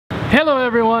Hello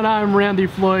everyone, I'm Randy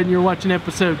Floyd and you're watching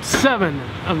episode 7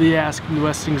 of the Ask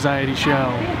Midwest Anxiety Show.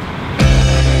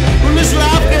 When this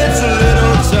life gets a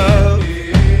little tough,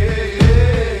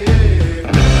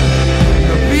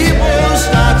 the people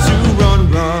start to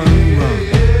run.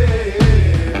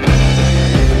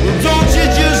 Well, don't you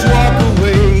just walk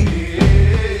away.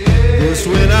 That's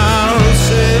when I'll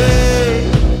say,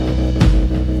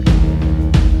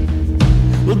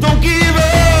 well, don't give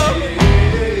up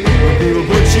when people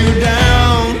put you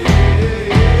down,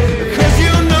 because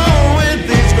you know when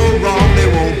things go wrong they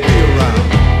won't be around.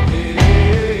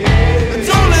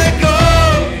 Don't let go,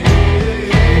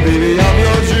 baby, of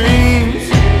your dreams,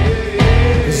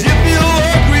 'cause if you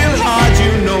work real hard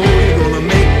you know you're gonna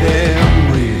make them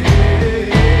real.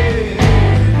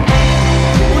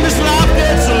 When this life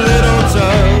gets a little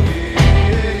tough,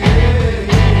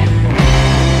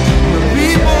 the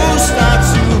people start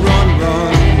to run.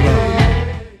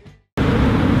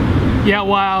 Yeah,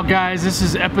 wow guys, this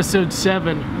is episode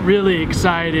 7. Really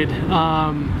excited.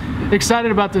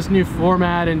 Excited about this new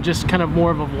format and just kind of more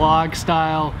of a vlog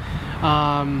style.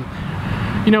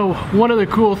 You know, one of the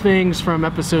cool things from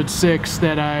episode 6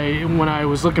 that when I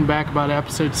was looking back about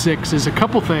episode 6 is a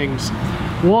couple things.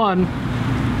 One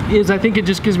is I think it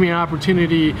just gives me an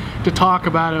opportunity to talk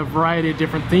about a variety of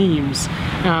different themes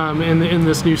in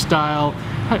this new style.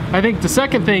 I think the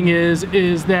second thing is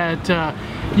that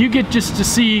you get just to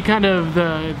see kind of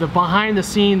the behind the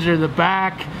scenes or the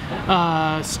back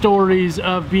stories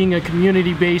of being a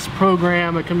community-based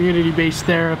program, a community-based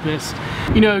therapist.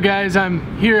 You know guys, I'm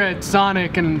here at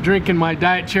Sonic and drinking my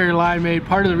Diet Cherry Limeade.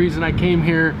 Part of the reason I came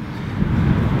here,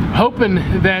 hoping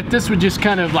that this would just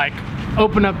kind of like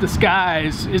open up the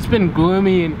skies. It's been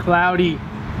gloomy and cloudy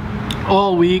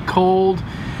all week, cold,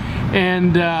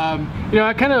 and you know,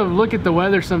 I kind of look at the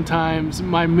weather sometimes.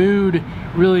 My mood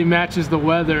really matches the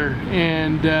weather,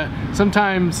 and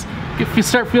sometimes if you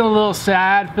start feeling a little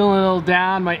sad, feeling a little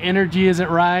down, my energy isn't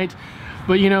right.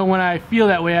 But you know, when I feel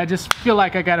that way, I just feel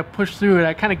like I gotta push through it.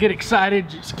 I kind of get excited,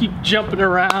 just keep jumping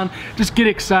around, just get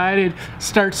excited,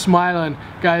 start smiling.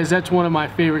 Guys, that's one of my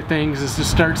favorite things, is to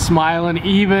start smiling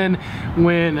even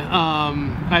when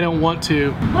I don't want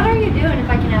to. What are you doing, if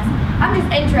I can ask? I'm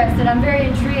just interested, I'm very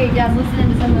intrigued. I was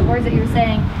listening to some of the words that you were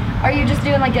saying. Are you just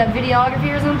doing like a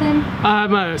videography or something?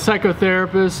 I'm a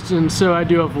psychotherapist, and so I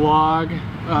do a vlog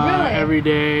really? Every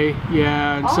day.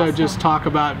 Yeah, and awesome. So just talk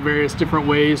about various different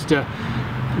ways to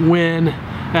win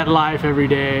at life every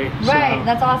day. Right, so.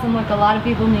 That's awesome. Look, a lot of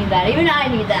people need that. Even I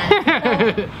need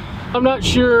that. I'm not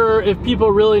sure if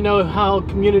people really know how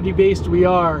community-based we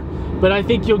are, but I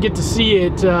think you'll get to see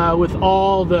it with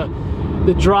all the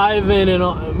driving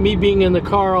and me being in the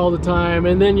car all the time,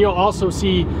 and then you'll also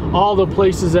see all the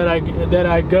places that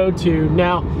I go to.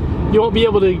 Now, you won't be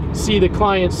able to see the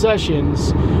client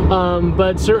sessions,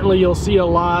 but certainly you'll see a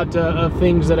lot of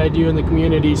things that I do in the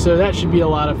community, so that should be a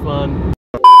lot of fun.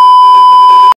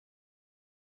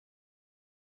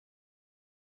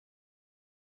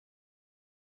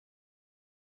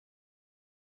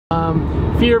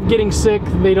 Fear of getting sick,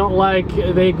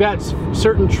 they've got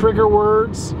certain trigger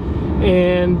words,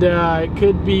 and it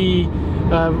could be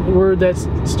a word that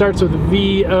starts with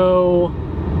V-O,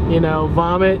 you know,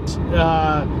 vomit,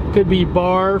 could be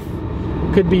barf,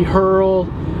 could be hurl,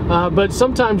 but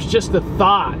sometimes just the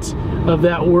thought of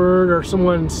that word or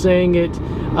someone saying it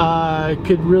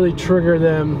could really trigger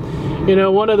them. You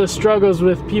know, one of the struggles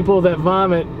with people that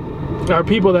vomit, or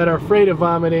people that are afraid of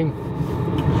vomiting,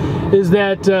 is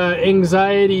that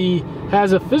anxiety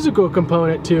has a physical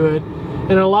component to it,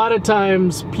 and a lot of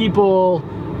times people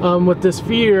with this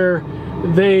fear,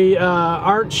 they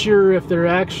aren't sure if they're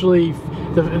actually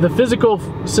the physical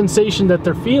sensation that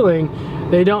they're feeling.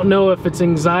 They don't know if it's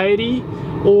anxiety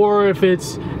or if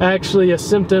it's actually a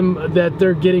symptom that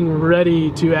they're getting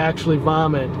ready to actually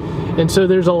vomit. And so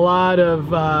there's a lot of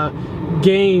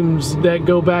games that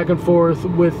go back and forth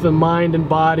with the mind and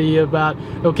body about,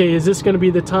 okay, is this going to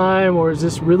be the time, or is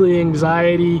this really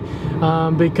anxiety?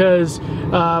 Because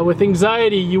with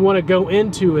anxiety, you want to go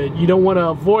into it, you don't want to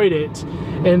avoid it.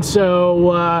 And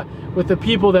so with the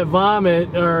people that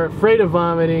vomit or are afraid of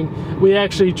vomiting, we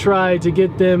actually try to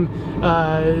get them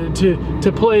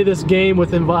to play this game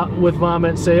with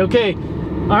vomit. Say, okay,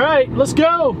 all right, let's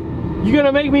go. You're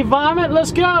gonna make me vomit?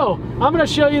 Let's go. I'm gonna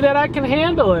show you that I can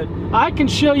handle it. I can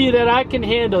show you that I can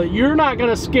handle it. You're not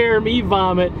gonna scare me,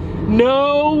 vomit.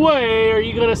 No way are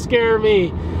you gonna scare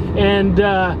me. And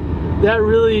that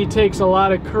really takes a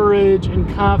lot of courage and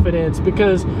confidence,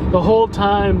 because the whole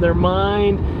time their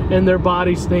mind and their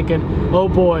body's thinking, oh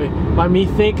boy, by me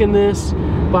thinking this,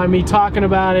 by me talking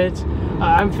about it,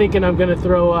 I'm thinking I'm gonna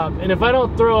throw up. And if I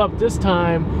don't throw up this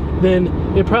time, then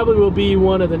it probably will be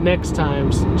one of the next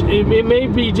times. It may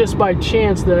be just by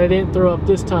chance that I didn't throw up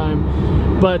this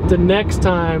time, but the next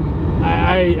time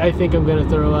I think I'm gonna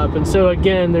throw up. And so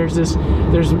again, there's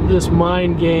this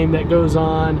mind game that goes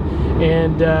on,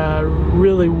 and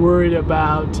really worried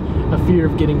about a fear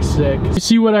of getting sick. You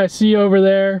see what I see over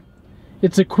there?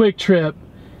 It's a quick trip.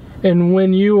 And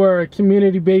when you are a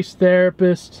community-based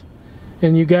therapist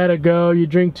and you gotta go, you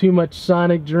drink too much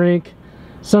Sonic drink,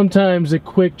 sometimes a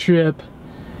quick trip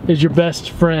is your best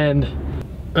friend.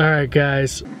 All right,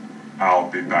 guys. I'll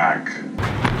be back.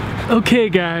 Okay,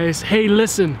 guys. Hey,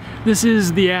 listen. This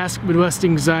is the Ask Midwest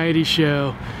Anxiety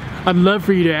show. I'd love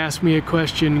for you to ask me a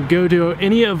question. Go to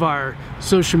any of our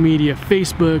social media,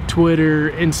 Facebook,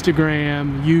 Twitter,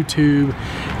 Instagram, YouTube.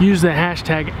 Use the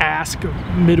hashtag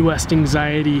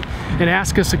AskMidwestAnxiety and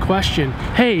ask us a question.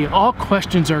 Hey, all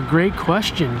questions are great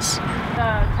questions.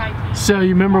 So you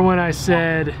remember when I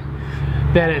said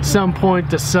that at some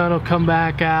point the sun will come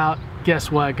back out?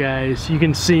 Guess what, guys? You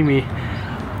can see me.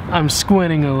 I'm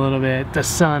squinting a little bit. The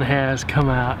sun has come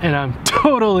out and I'm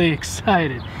totally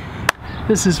excited.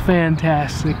 This is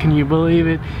fantastic. Can you believe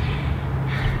it?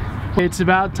 It's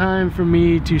about time for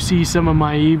me to see some of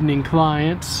my evening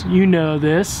clients. You know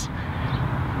this.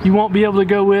 You won't be able to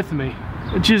go with me,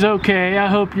 which is okay. I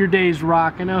hope your day's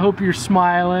rocking. I hope you're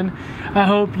smiling. I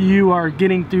hope you are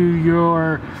getting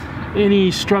through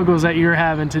any struggles that you're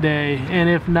having today. And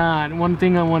if not, one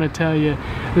thing I want to tell you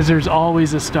is there's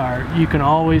always a start. You can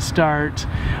always start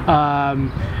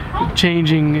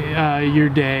changing your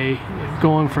day,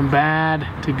 going from bad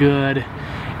to good.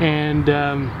 And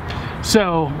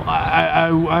so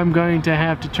I'm going to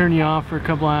have to turn you off for a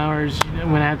couple hours. I'm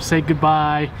going to have to say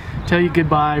goodbye, tell you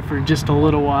goodbye for just a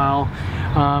little while.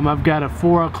 I've got a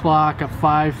 4 o'clock, a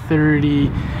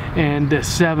 5:30, and a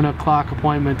 7 o'clock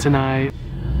appointment tonight.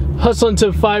 Hustling to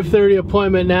a 5:30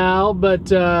 appointment now, but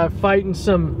fighting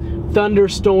some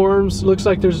thunderstorms. Looks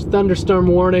like there's a thunderstorm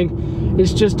warning.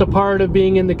 It's just a part of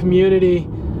being in the community.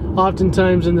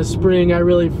 Oftentimes in the spring I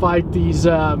really fight these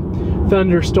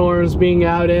thunderstorms, being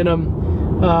out in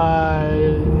them,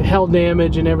 hail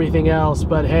damage and everything else,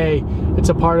 but hey, it's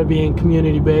a part of being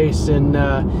community based and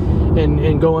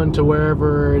going to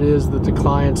wherever it is that the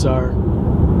clients are.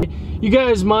 You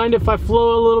guys mind if I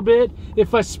flow a little bit?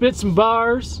 If I spit some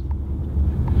bars?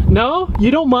 No? You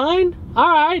don't mind?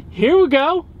 Alright, here we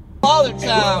go. Baller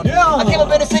town. I came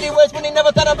up in a city where it's when he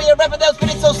never thought I'd be a rapper that was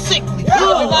spitting so sickly.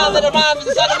 Every line that I rhyme is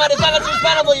a sound of my design that's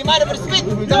respondable. You might have been spit.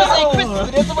 Don't say Chris,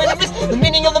 but it's the way to miss the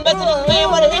meaning of the message is laying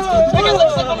what it hits. Make it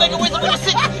look like I'm making ways when you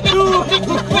sit.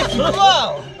 It's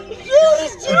flow.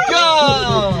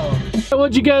 Go.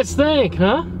 What'd you guys think,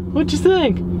 huh? What'd you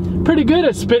think? Pretty good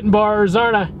at spitting bars,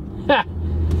 aren't I? Ha!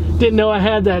 Didn't know I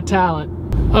had that talent.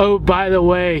 Oh, by the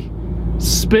way,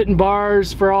 spitting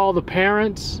bars for all the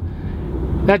parents.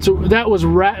 That was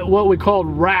what we called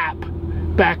rap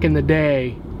back in the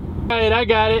day. Alright, I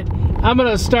got it. I'm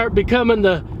gonna start becoming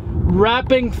the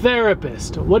rapping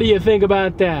therapist. What do you think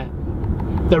about that?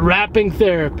 The rapping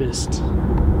therapist.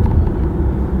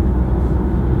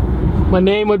 My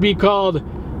name would be called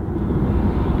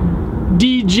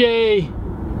DJ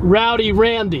Rowdy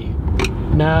Randy.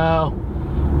 No.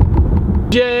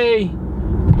 DJ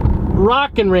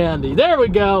Rockin' Randy. There we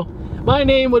go. My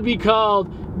name would be called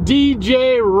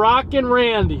DJ Rockin'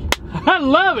 Randy. I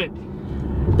love it.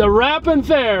 The rapping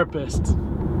therapist.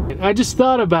 I just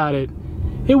thought about it.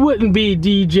 It wouldn't be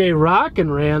DJ Rockin'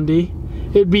 Randy.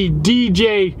 It'd be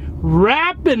DJ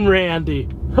Rappin' Randy.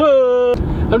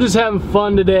 I'm just having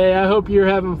fun today. I hope you're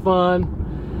having fun.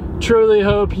 Truly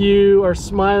hope you are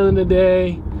smiling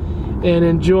today and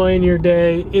enjoying your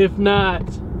day. If not,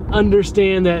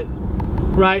 understand that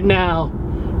right now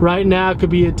could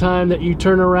be a time that you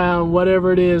turn around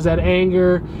whatever it is, that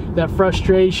anger, that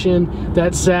frustration,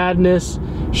 that sadness.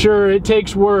 Sure, it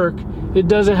takes work. It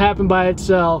doesn't happen by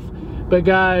itself. But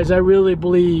guys, I really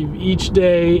believe each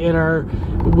day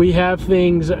we have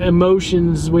things,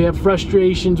 emotions, we have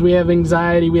frustrations, we have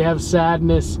anxiety, we have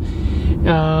sadness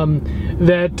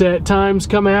that at times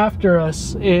come after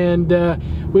us, and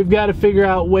we've got to figure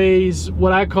out ways,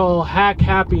 what I call hack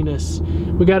happiness.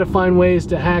 We got to find ways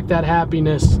to hack that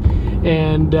happiness,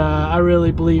 and I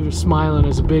really believe smiling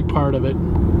is a big part of it.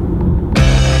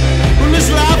 When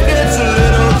this life gets a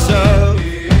little tough,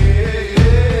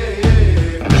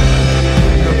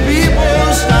 the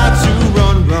people start to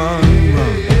run.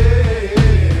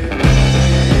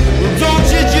 Well, don't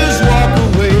you just walk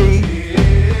away?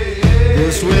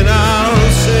 This when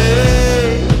I'll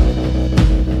say.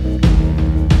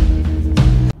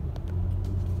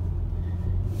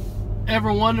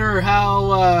 Ever wonder wonder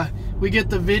how we get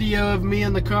the video of me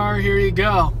in the car. Here you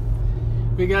go.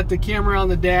 We got the camera on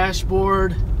the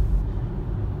dashboard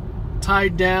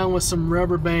tied down with some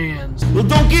rubber bands. Well,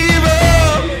 don't give up.